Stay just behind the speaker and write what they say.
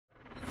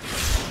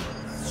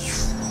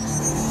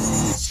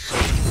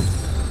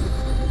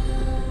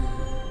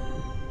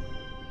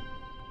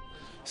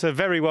So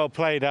very well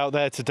played out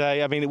there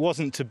today. I mean, it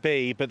wasn't to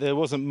be, but there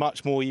wasn't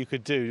much more you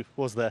could do,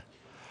 was there?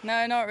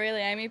 No, not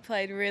really. Amy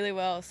played really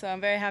well, so I'm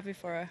very happy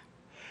for her.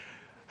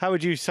 How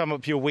would you sum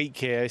up your week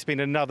here? It's been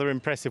another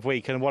impressive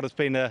week and what has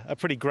been a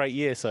pretty great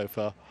year so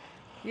far.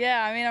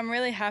 Yeah, I mean, I'm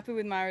really happy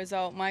with my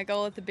result. My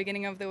goal at the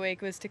beginning of the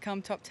week was to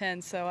come top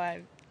 10, so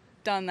I've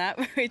done that,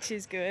 which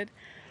is good.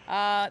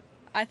 I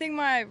think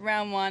my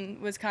round one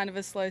was kind of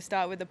a slow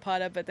start with the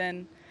putter, but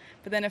then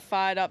it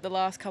fired up the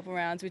last couple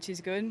rounds, which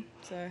is good.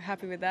 So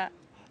happy with that.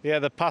 Yeah,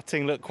 the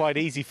putting looked quite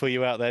easy for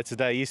you out there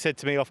today. You said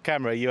to me off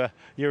camera you're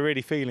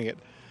really feeling it.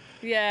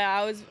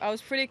 Yeah, I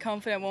was pretty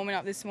confident warming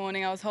up this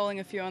morning. I was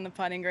holding a few on the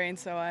putting green,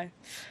 so I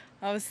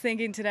was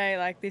thinking today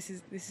like this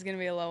is going to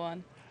be a low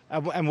one.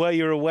 And were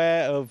you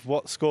aware of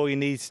what score you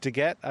needed to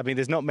get? I mean,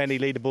 there's not many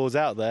leaderboards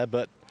out there,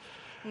 but...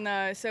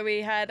 No, so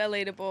we had a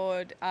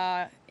leaderboard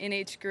in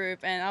each group,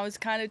 and I was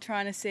kind of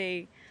trying to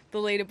see the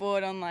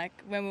leaderboard on like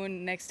when we were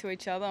next to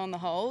each other on the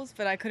holes,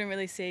 but I couldn't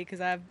really see because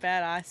I have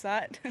bad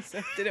eyesight, so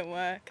it didn't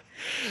work.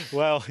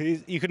 Well,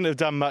 you couldn't have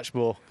done much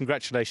more.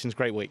 Congratulations,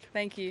 great week.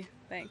 Thank you.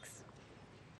 Thanks.